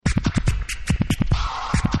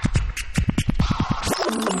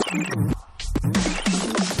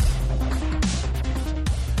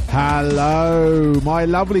Hello, my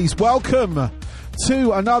lovelies. Welcome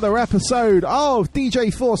to another episode of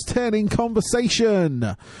DJ Force 10 in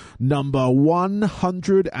Conversation, number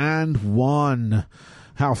 101.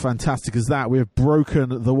 How fantastic is that? We've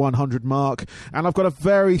broken the 100 mark, and I've got a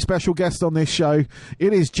very special guest on this show.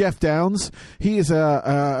 It is Jeff Downs. He is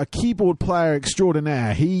a keyboard player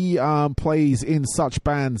extraordinaire. He plays in such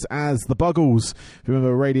bands as the Buggles. If you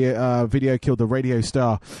remember, Video Killed the Radio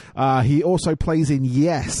Star. He also plays in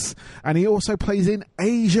Yes, and he also plays in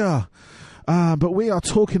Asia. But we are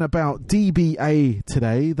talking about DBA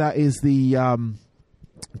today. That is the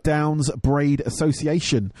Downs Braid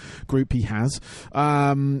Association group he has.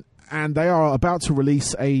 And they are about to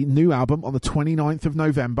release a new album on the 29th of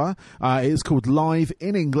November. It is called Live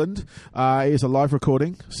in England. It is a live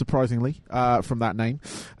recording, surprisingly, from that name.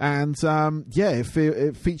 And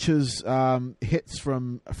it features hits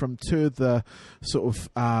from two of the sort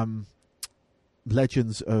of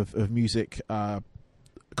legends of music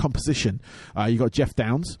composition. You got Jeff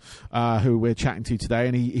Downs, who we're chatting to today,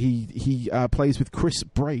 and he plays with Chris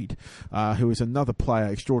Braid, who is another player,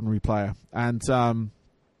 extraordinary player, and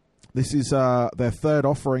this is their third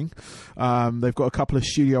offering. They've got a couple of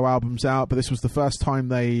studio albums out, but this was the first time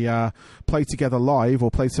they played together live, or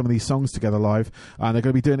played some of these songs together live. And they're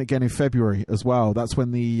going to be doing it again in February as well. That's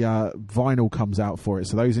when the vinyl comes out for it.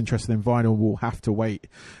 So those interested in vinyl will have to wait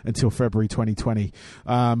until February 2020.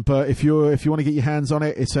 But if you want to get your hands on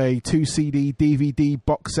it, it's a 2 CD DVD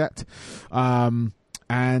box set.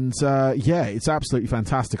 It's absolutely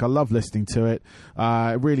fantastic. I love listening to it.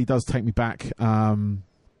 It really does take me back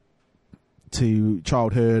to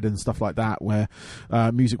childhood and stuff like that, where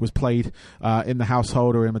music was played in the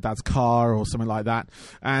household or in my dad's car or something like that.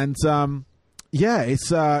 And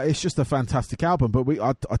it's just a fantastic album. But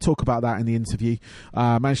I talk about that in the interview.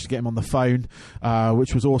 Managed to get him on the phone,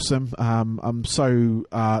 which was awesome. I'm so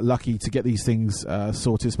lucky to get these things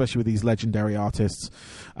sorted, especially with these legendary artists.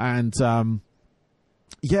 And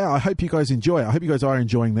I hope you guys enjoy it. I hope you guys are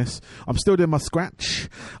enjoying this. I'm still doing my scratch.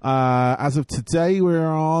 As of today, we're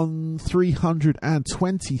on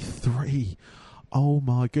 323. Oh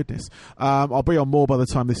my goodness. I'll be on more by the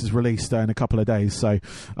time this is released in a couple of days. So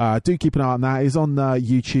do keep an eye on that. It's on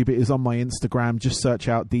YouTube. It is on my Instagram. Just search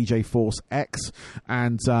out DJ Force X,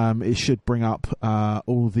 and it should bring up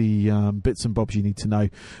all the bits and bobs you need to know.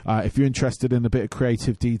 If you're interested in a bit of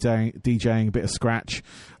creative DJing, a bit of scratch,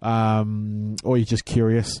 or you're just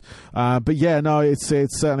curious.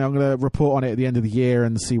 It's certainly, I'm going to report on it at the end of the year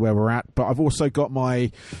and see where we're at. But I've also got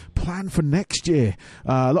my plan for next year.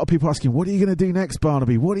 A lot of people asking, what are you going to do next,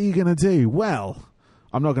 Barnaby? What are you going to do? Well,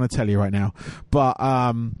 I'm not going to tell you right now, but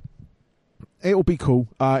it'll be cool.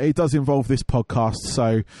 It does involve this podcast,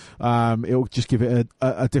 so it'll just give it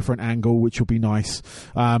a different angle, which will be nice.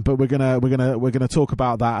 But we're gonna talk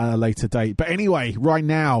about that at a later date. But anyway, right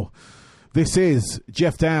now, this is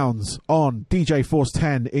Jeff Downs on DJ Force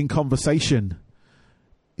 10 in Conversation.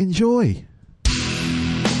 Enjoy.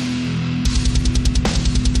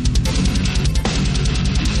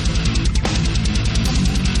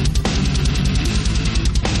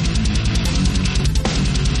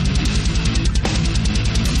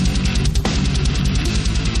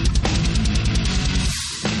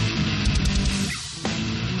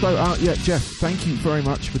 So, Jeff, thank you very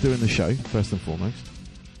much for doing the show, first and foremost.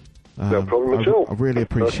 No problem at all. I really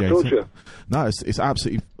appreciate it. You. No, it's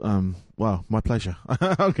absolutely, my pleasure.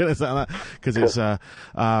 I'm going to say that because it's,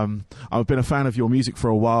 I've been a fan of your music for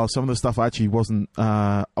a while. Some of the stuff I actually wasn't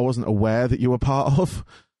aware that you were part of.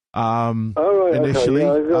 Initially.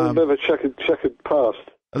 Okay. Yeah, a bit of a checkered past.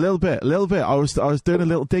 A little bit. I was doing a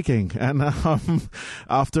little digging, and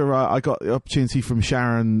after I got the opportunity from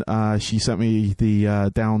Sharon, she sent me the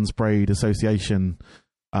Downs Braid Association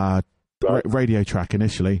radio track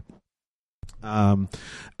initially, and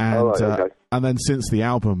then since the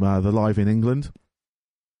album, the Live in England,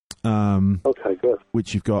 good,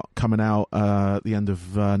 which you've got coming out at the end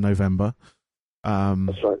of November.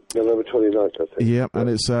 That's right, November 29th, I think. Yeah, and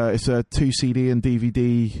it's a 2 CD and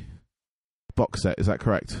DVD box set, is that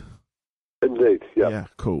correct? Indeed, yeah. Yeah,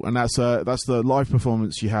 cool. And that's the live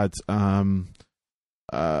performance you had back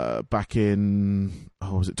in,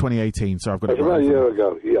 was it 2018? So I've got it about a year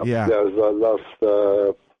ago. Yeah, it was last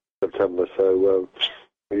September, so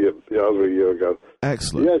over a year ago.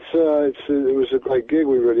 Excellent. Yeah, it was a great gig.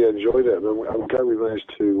 We really enjoyed it, and I'm glad we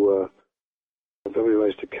managed to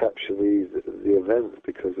capture the event,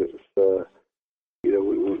 because it's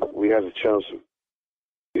we had a chance of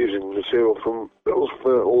using material from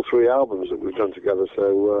all three albums that we've done together. So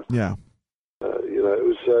it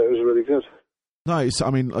was really good. No, I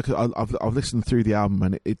mean, like I've listened through the album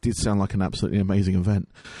and it did sound like an absolutely amazing event.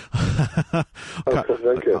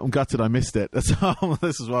 I'm gutted I missed it. This is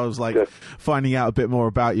why I was like finding out a bit more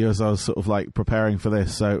about you as I was sort of like preparing for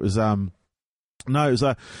this. So it was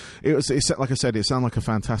it's like I said, it sounded like a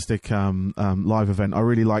fantastic live event. I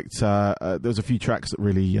really liked. There was a few tracks that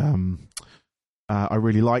really I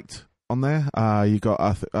really liked on there. You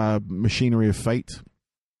got Machinery of Fate.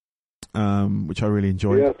 Which I really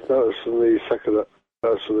enjoyed. Yeah, that was from the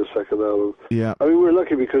second album. Yeah, I mean, we were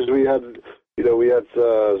lucky because we had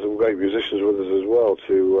some great musicians with us as well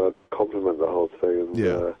to complement the whole thing.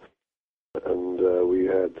 And we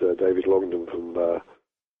had David Longdon from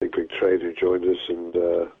Big Big Trade who joined us, and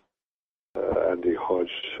Andy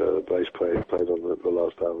Hodge, the bass player, played on the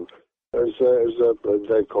last album. It was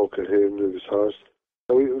Dave Colker here, the guitarist.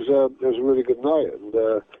 So it was a really good night, and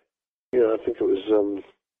I think it was.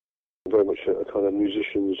 Very much a kind of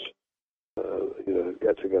musicians,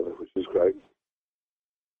 get together, which is great.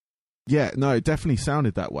 Yeah, no, it definitely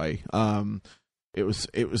sounded that way. It was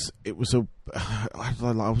a. I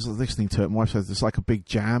was listening to it. My wife said it's like a big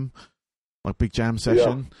jam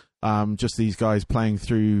session. Yeah. Just these guys playing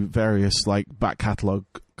through various like back catalogue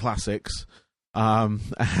classics. And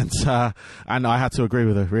I had to agree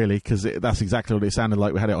with her really because that's exactly what it sounded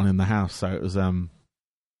like. We had it on in the house, so it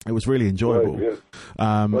was really enjoyable. Right, yeah.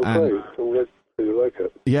 And you like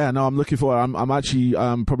it. Yeah, no, I'm looking forward. I'm actually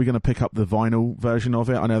probably going to pick up the vinyl version of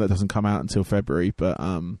it. I know that doesn't come out until February, but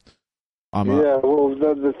well,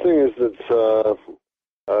 the thing is that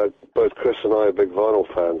both Chris and I are big vinyl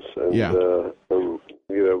fans, and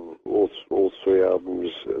all three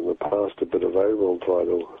albums in the past have been available on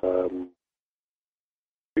vinyl.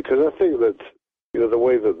 Because I think that the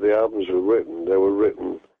way that the albums were written, they were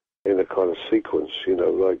written in a kind of sequence,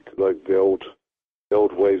 like the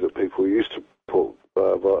old ways that people used to put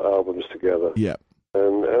albums together. Yeah.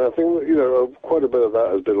 And I think that, quite a bit of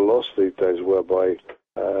that has been lost these days, whereby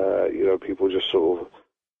people just sort of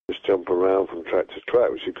just jump around from track to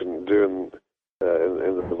track, which you couldn't do in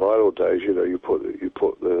the vinyl days. You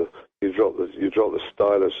drop the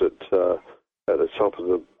stylus at the top of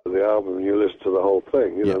the album and you listen to the whole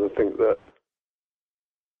thing. And I think that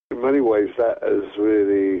in many ways that is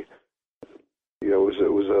really,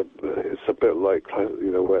 it's a bit like,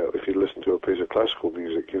 where if you listen to a piece of classical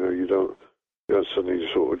music, you don't suddenly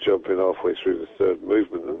just sort of jump in halfway through the third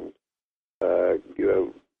movement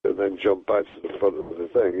and and then jump back to the front of the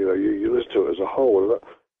thing. You listen to it as a whole, and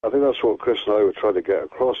I think that's what Chris and I were trying to get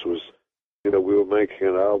across was, we were making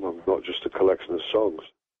an album, not just a collection of songs.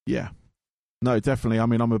 Yeah, no, definitely. I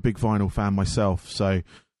mean, I'm a big vinyl fan myself, so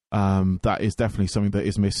that is definitely something that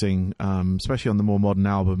is missing, especially on the more modern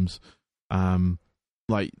albums.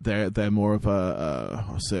 Like they're more of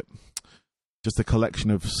just a collection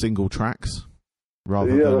of single tracks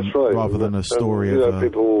rather than a story of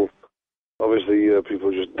people. Obviously,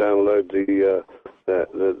 people just download the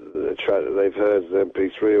track that they've heard, the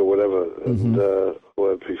MP3 or whatever, and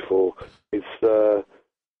or MP4. It's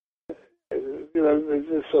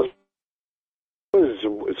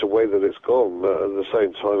a way that it's gone. But at the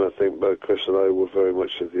same time, I think both Chris and I were very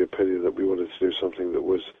much of the opinion that we wanted to do something that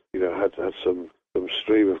was, had some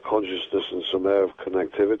stream of consciousness and some air of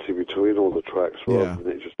connectivity between all the tracks, rather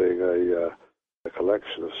than it just being a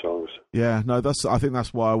collection of songs. Yeah, no, I think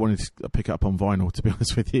that's why I wanted to pick up on vinyl, to be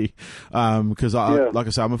honest with you, because like I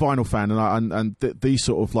said, I'm a vinyl fan, and these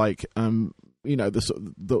sort of like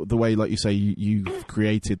the way, like you say, you've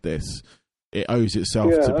created this, it owes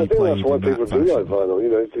itself to be played in that fashion. Yeah, I think that's why people do like vinyl.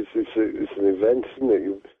 It's an event, isn't it?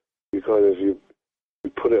 You kind of you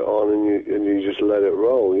put it on and you just let it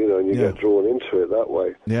roll, and you get drawn into it that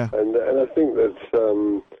way. Yeah, and I think that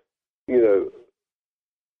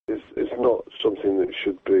it's not something that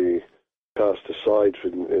should be cast aside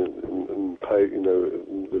in pay,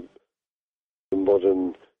 the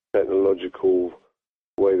modern technological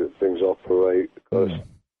way that things operate,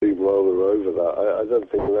 steamroller over that. I don't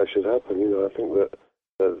think that should happen. I think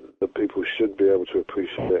that people should be able to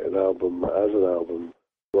appreciate an album as an album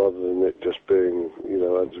rather than it just being,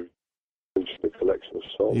 as a collection of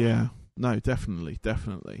songs. Yeah, no, definitely.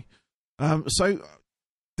 So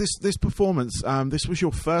this performance, this was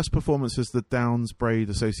your first performance as the Downs Braid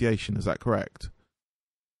Association, is that correct?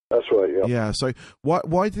 That's right, yeah. Yeah, so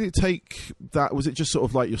why did it take that? Was it just sort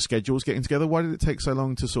of like your schedules getting together? Why did it take so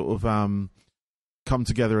long to sort of come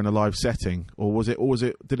together in a live setting? Or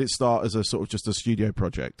did it start as a sort of just a studio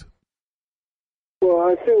project? Well,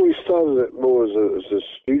 I think we started it more as a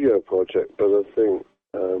studio project, but I think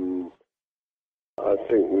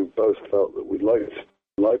we both felt that we'd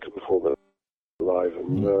like to perform it live,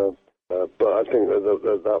 and But I think at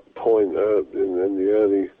that point, in the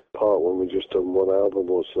early part, when we just done one album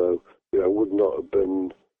or so, it would not have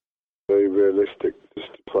been very realistic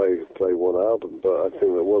just to play one album. But I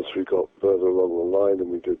think that once we got further along the line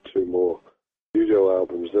and we did 2 more studio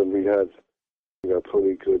albums, then we had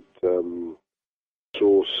pretty good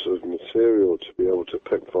source of material to be able to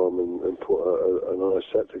pick from and put a nice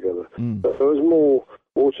set together. But there was more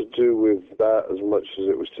to do with that as much as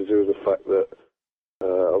it was to do with the fact that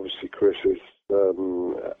obviously Chris lives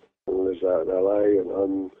out in LA and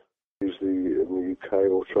I'm usually in the UK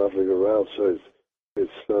or travelling around, so it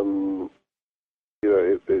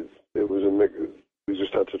was a mix. We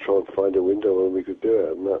just had to try and find a window when we could do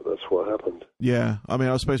it, and that's what happened. Yeah, I mean,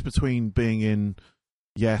 I suppose between being in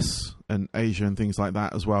Yes and Asia and things like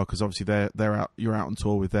that as well, because obviously they're out. You're out on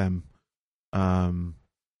tour with them. I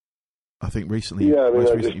think recently. Yeah, I mean,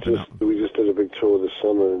 we just did a big tour this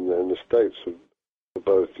summer in the States for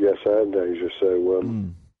both Yes and Asia, so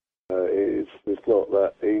it's not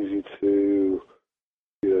that easy to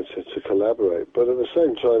collaborate. But at the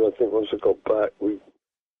same time, I think once I got back, we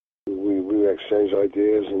exchanged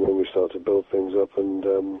ideas, and then we started to build things up, and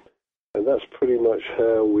that's pretty much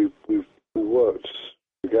how we've worked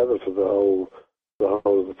together for the whole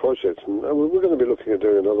of the project. And we're going to be looking at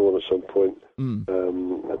doing another one at some point,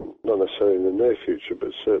 not necessarily in the near future,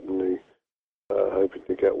 but certainly hoping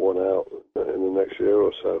to get one out in the next year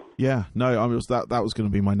or so. Yeah, no, I mean, that was going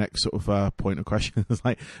to be my next sort of point of question. It's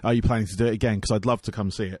like, are you planning to do it again? Because I'd love to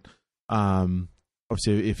come see it.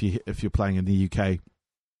 Obviously, if you're playing in the UK.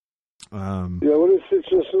 Yeah, well, it's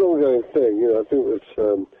just an ongoing thing. I think that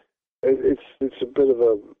it's a bit of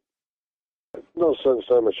a not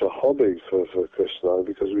so much a hobby for Chris and I,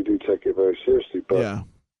 because we do take it very seriously. But yeah.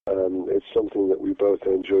 It's something that we both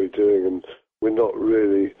enjoy doing, and we're not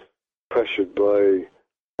really pressured by,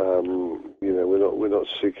 we're not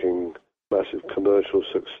seeking massive commercial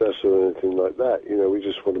success or anything like that. We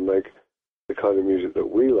just want to make the kind of music that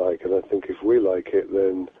we like, and I think if we like it,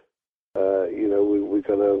 then we're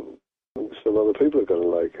gonna. Some other people are going to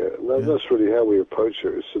like it, and that's really how we approach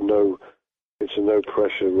it. It's a no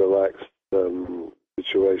pressure, relaxed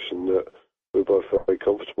situation that we're both very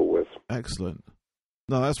comfortable with. Excellent.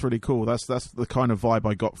 No, that's really cool. That's the kind of vibe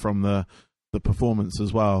I got from the performance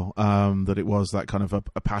as well. That it was that kind of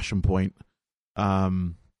a passion point.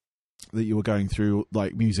 That you were going through,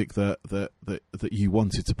 like music that you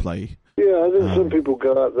wanted to play. Yeah, I think some people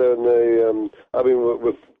go out there and they.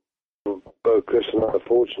 With both Chris and I are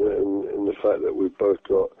fortunate in the fact that we've both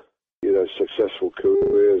got, successful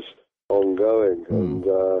careers ongoing, and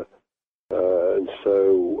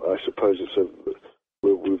so I suppose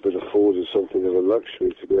we've been afforded something of a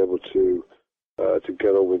luxury to be able to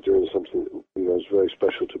get on with doing something is very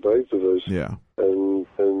special to both of us. Yeah, and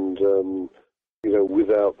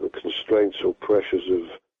without the constraints or pressures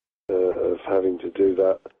of having to do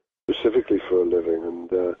that specifically for a living, and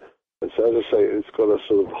so, as I say, it's got a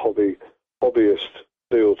sort of hobbyist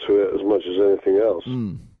feel to it as much as anything else.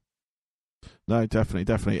 No,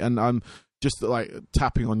 definitely. And I'm just like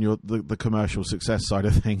tapping on the commercial success side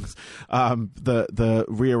of things. The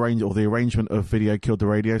arrangement of Video Killed the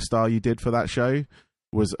Radio Star you did for that show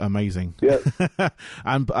was amazing. Yeah,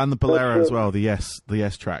 and the Bolero as well. The yes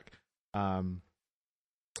track. It's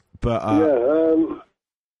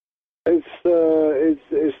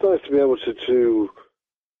nice to be able to.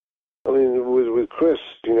 I mean, with Chris,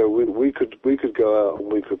 we could go out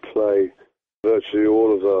and we could play virtually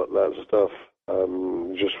all of that stuff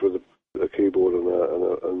just with a keyboard and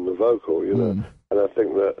a vocal, And I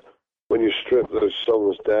think that when you strip those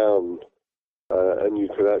songs down and you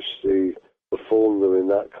can actually perform them in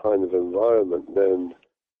that kind of environment, then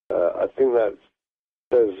I think that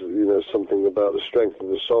says something about the strength of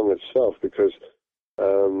the song itself, because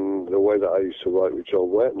the way that I used to write with John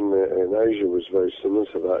Wetton in Asia was very similar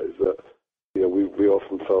to that, is that, we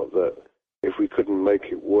often felt that if we couldn't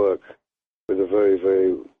make it work with a very,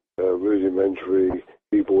 very rudimentary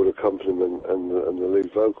keyboard accompaniment and the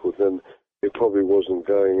lead vocal, then it probably wasn't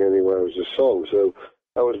going anywhere as a song. So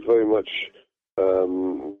that was very much,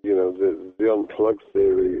 the unplugged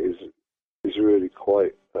theory is really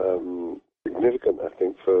quite significant, I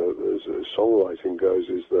think, for as songwriting goes,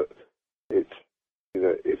 is that it's,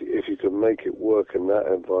 if you can make it work in that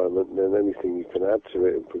environment, then anything you can add to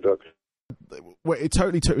it in production. Well, it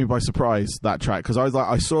totally took me by surprise, that track, because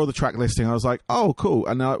I saw the track listing, I was like, oh, cool.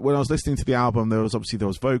 And when I was listening to the album, there was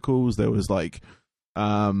vocals, there was like,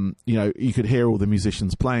 you could hear all the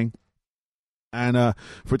musicians playing, and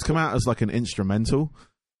for it to come out as like an instrumental,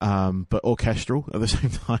 but orchestral at the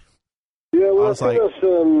same time. Yeah, well, I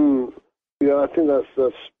think that's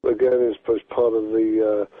again is part of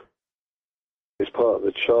the is part of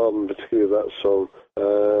the charm, particularly of that song.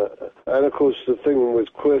 And of course, the thing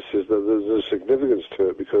with Chris is that there's a significance to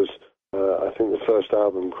it because I think the first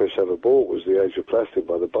album Chris ever bought was The Age of Plastic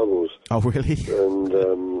by the Buggles. Oh, really? And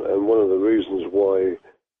one of the reasons why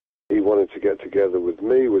he wanted to get together with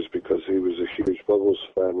me was because he was a huge Buggles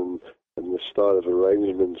fan, and the style of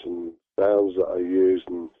arrangements and sounds that I used,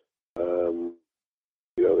 and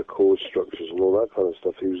the chord structures and all that kind of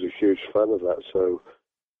stuff. He was a huge fan of that, so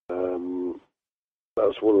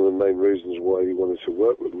that's one of the main reasons why he wanted to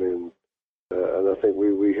work with me, and I think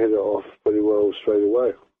we hit it off pretty well straight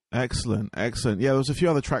away. Excellent. Yeah, there was a few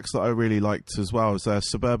other tracks that I really liked as well. It was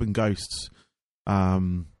Suburban Ghosts,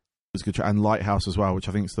 was a good track, and Lighthouse as well, which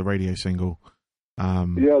I think is the radio single.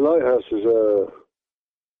 Yeah, Lighthouse is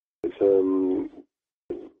it's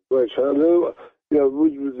great track.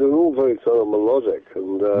 They're all very kind of melodic,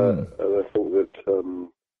 and I think that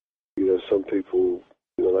some people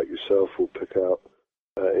like yourself will pick out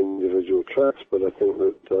individual tracks, but I think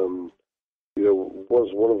that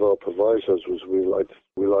one of our provisos was we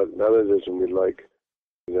like melodies, and we like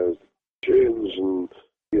tunes, and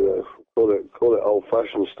call it old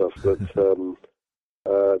fashioned stuff, but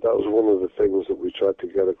that was one of the things that we tried to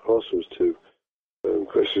get across was to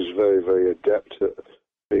Chris is very, very adept at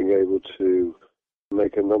being able to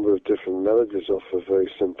make a number of different melodies off a very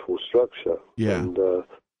simple structure. Yeah. And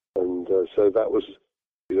so that was,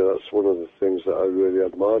 that's one of the things that I really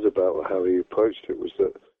admired about how he approached it, was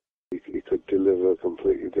that he could deliver a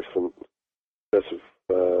completely different set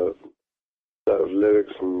of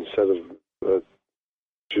lyrics and set of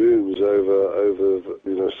tunes over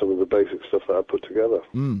some of the basic stuff that I put together.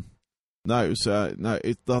 No, it was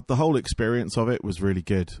the whole experience of it was really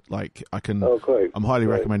good. Like great. I'm highly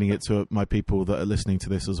recommending it to my people that are listening to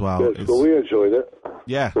this as well. Good. Well, we enjoyed it.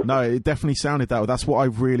 Yeah, no, it definitely sounded that way. That's what I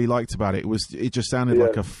really liked about it. It just sounded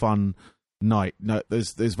like a fun night. No,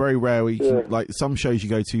 there's very rare where you can, like some shows you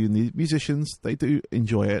go to, and the musicians, they do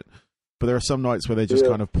enjoy it, but there are some nights where they're just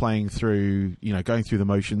kind of playing through, going through the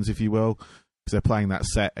motions, if you will, because they're playing that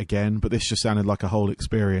set again. But this just sounded like a whole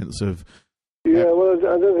experience of. Yeah, well,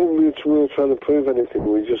 I don't think we were trying to prove anything.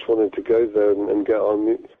 We just wanted to go there and get our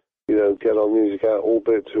music out,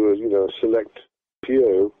 albeit to a select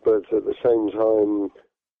few. But at the same time,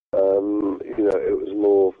 it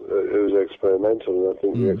was experimental, and I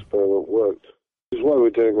think the experiment worked. Which is why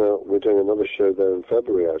we're doing another show there in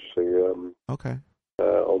February, actually. Okay.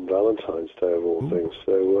 On Valentine's Day of all things.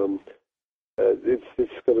 So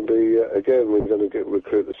it's going to be again. We're going to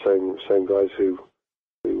recruit the same guys who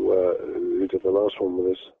did the last one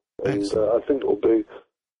with us, and I think it'll be,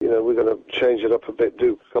 we're going to change it up a bit,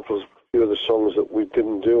 do a few of the songs that we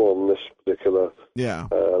didn't do on this particular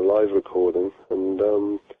live recording, and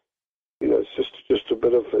it's just a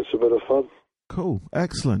bit of fun. Cool,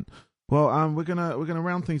 excellent. Well, we're gonna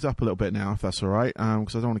round things up a little bit now, if that's all right,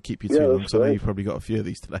 because I don't want to keep you too long. Because I know you've probably got a few of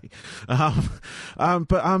these today.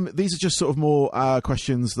 But these are just sort of more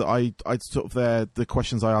questions that I sort of the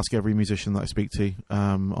questions I ask every musician that I speak to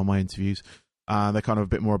on my interviews. They're kind of a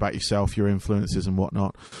bit more about yourself, your influences, and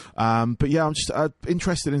whatnot. But yeah, I'm just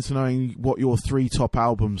interested into knowing what your 3 top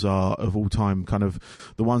albums are of all time, kind of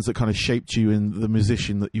the ones that kind of shaped you in the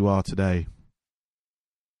musician that you are today.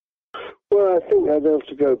 Well, I think I'd have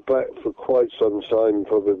to go back for quite some time,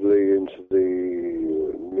 probably into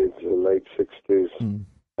the mid to late 60s.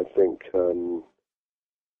 I think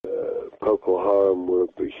Procol Harum were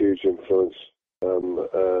a huge influence, and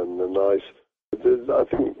the Nice. I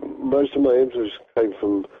think most of my influence came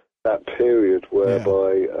from that period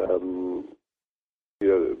whereby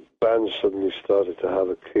bands suddenly started to have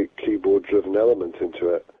a keyboard-driven element into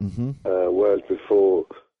it, whereas before,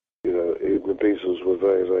 even the Beatles were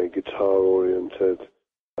very, very guitar-oriented,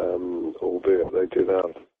 albeit they did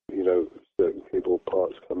have, certain keyboard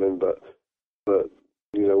parts come in, but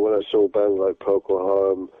when I saw bands like Procol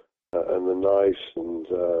Harum and the Nice and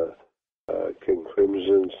King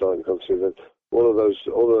Crimson starting to come through, then all of those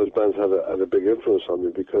bands had a big influence on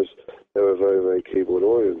me because they were very, very keyboard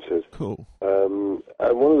oriented. Cool. And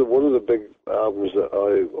one of the big albums that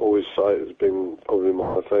I always cite as being probably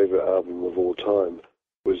my favourite album of all time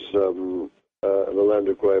was The Land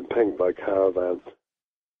of Grey and Pink by Caravan,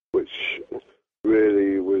 which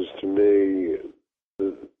really was to me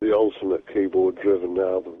the ultimate keyboard-driven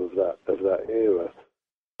album of that era.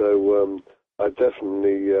 So I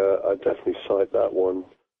definitely cite that one.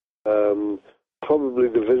 Probably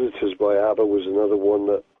The Visitors by ABBA was another one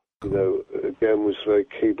that, again was very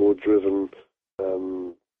keyboard driven.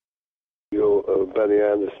 Benny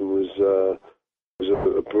Anderson was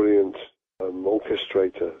a brilliant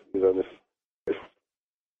orchestrator. And if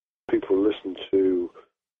people listen to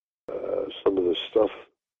some of the stuff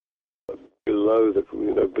below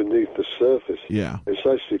beneath the surface. Yeah. It's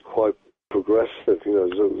actually quite progressive.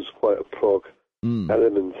 There's quite a prog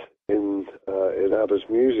element in ABBA's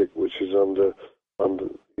music, which is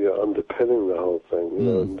underpinning the whole thing.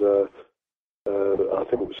 And I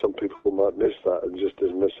think some people might miss that and just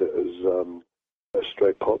dismiss it as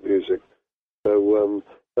straight pop music. So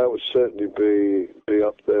that would certainly be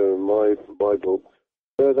up there in my book.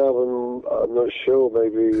 Third album, I'm not sure.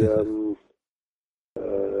 Maybe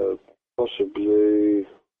possibly.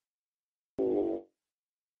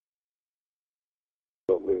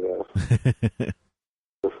 Got me there.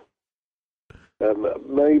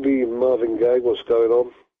 Maybe Marvin Gaye. What's going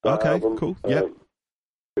on? Okay, album. Cool. Yeah.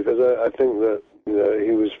 Because I think that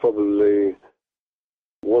he was probably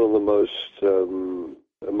one of the most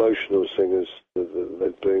emotional singers that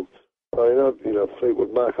they've been.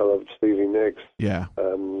 Fleetwood Mac. I love Stevie Nicks. Yeah.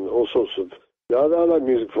 All sorts of. I like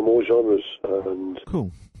music from all genres, and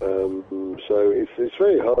cool. So it's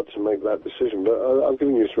very hard to make that decision. But I've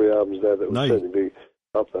given you 3 albums there that would certainly be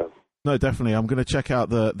up there. No, definitely. I'm going to check out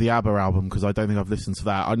the ABBA album because I don't think I've listened to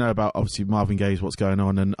that. I know about obviously Marvin Gaye's What's Going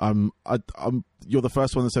On, and you're the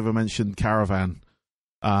first one that's ever mentioned Caravan.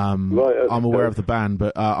 Right, I'm aware of the band,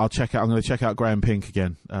 but I'll check out. I'm going to check out Graham Pink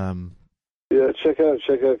again. Yeah, check out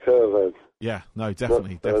Caravan. Yeah, no,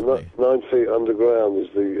 definitely. 9 Feet Underground is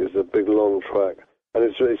the big long track, and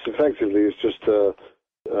it's just a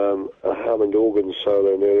Hammond organ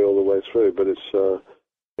solo nearly all the way through, but it's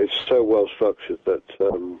so well structured that.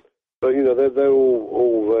 But they're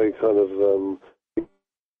all very kind of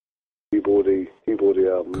keyboardy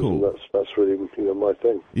albums. Cool. And that's really my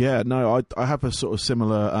thing. Yeah, no, I have a sort of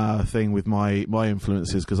similar thing with my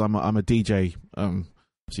influences because I'm a DJ,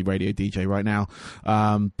 obviously radio DJ right now.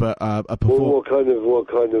 But what kind of rock,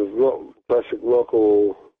 classic rock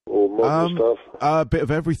or modern stuff? A bit of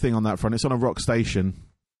everything on that front. It's on a rock station.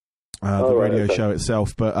 The radio show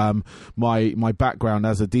itself, but my background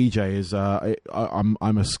as a DJ is I'm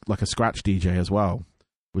like a scratch DJ as well,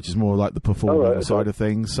 which is more like the performing side of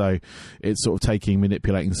things. So it's sort of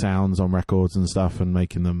manipulating sounds on records and stuff and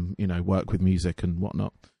making them work with music and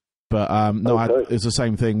whatnot. But it's the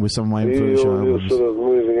same thing with some of my influential albums. You're sort of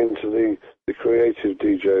moving into the creative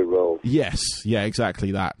DJ role. Yes, yeah,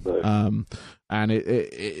 exactly that. Right. And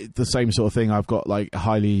it the same sort of thing. I've got like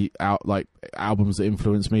highly albums that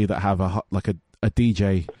influence me that have a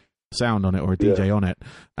DJ sound on it or a DJ on it,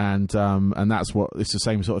 and that's what it's the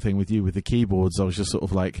same sort of thing with you with the keyboards. I was just sort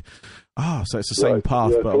of like, so it's the same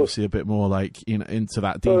path, but obviously a bit more like into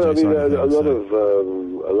that DJ side of things.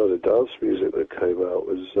 A lot of dance music that came out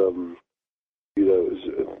was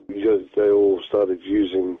they all started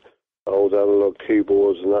using old analog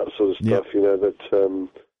keyboards and that sort of stuff.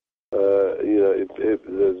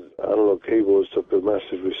 The analog keyboards took a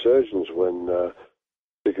massive resurgence when,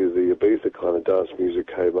 particularly the Ibiza kind of dance music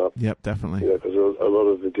came up. Yep, definitely. Because a lot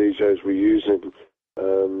of the DJs were using,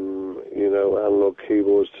 analog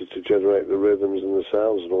keyboards to generate the rhythms and the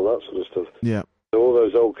sounds and all that sort of stuff. Yeah. So all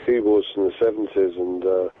those old keyboards from the 70s and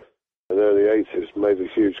early 80s made a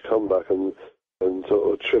huge comeback and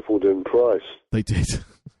sort of tripled in price. They did.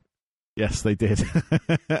 Yes, they did.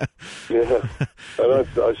 Yeah, and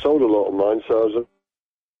I sold a lot of mine, so I was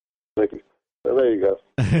thinking, there you go.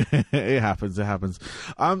 It happens.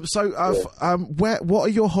 What are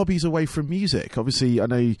your hobbies away from music? Obviously, I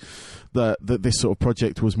know that this sort of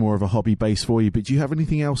project was more of a hobby base for you, but do you have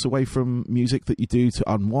anything else away from music that you do to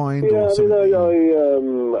unwind? Yeah,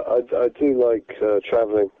 I do like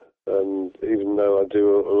travelling, and even though I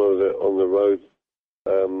do a lot of it on the road,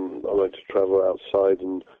 I like to travel outside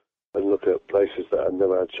and look at places that I've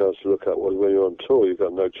never had a chance to look at. When you're on tour, you've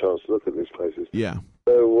got no chance to look at these places. Yeah.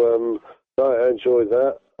 So I enjoy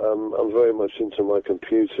that. I'm very much into my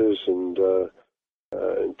computers and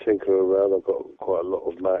tinker around. I've got quite a lot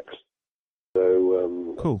of Macs.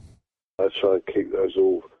 So cool. I try and keep those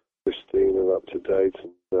all pristine and up to date.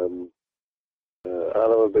 And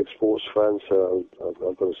I'm a big sports fan, so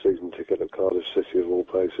I've got a season ticket at Cardiff City of all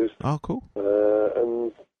places. Oh, cool.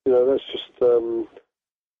 And that's just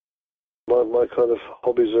my kind of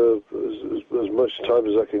hobbies are as much time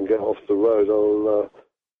as I can get off the road.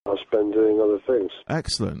 I'll spend doing other things.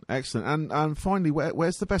 Excellent. And finally,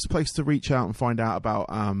 where's the best place to reach out and find out about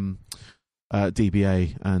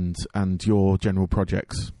DBA and your general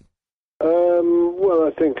projects? Well,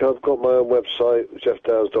 I think I've got my own website,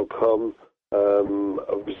 jeffdowes.com.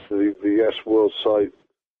 Obviously, the Yes World site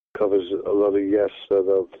covers a lot of Yes, so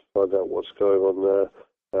they'll find out what's going on there.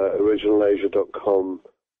 Originalasia.com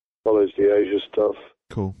follows the Asia stuff.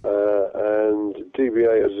 Cool. And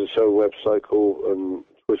DBA has its own website and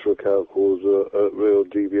Twitter account called Real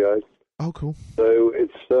DBA. Oh, cool. So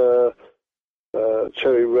it's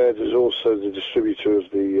Cherry Red is also the distributor of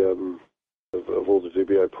the of all the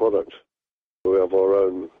DBA products. We have our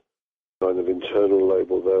own kind of internal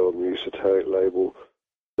label there on the esoteric label.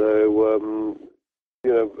 So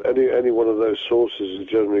any one of those sources has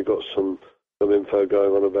generally got some info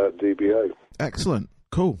going on about DBA. Excellent.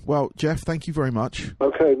 Cool. Well, Jeff, thank you very much.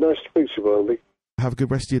 Okay, nice to speak to you, Barnaby. Have a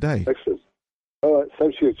good rest of your day. Excellent. All right,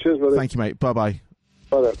 thank you. Cheers, buddy. Thank you, mate. Bye-bye.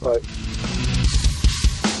 Bye. Bye.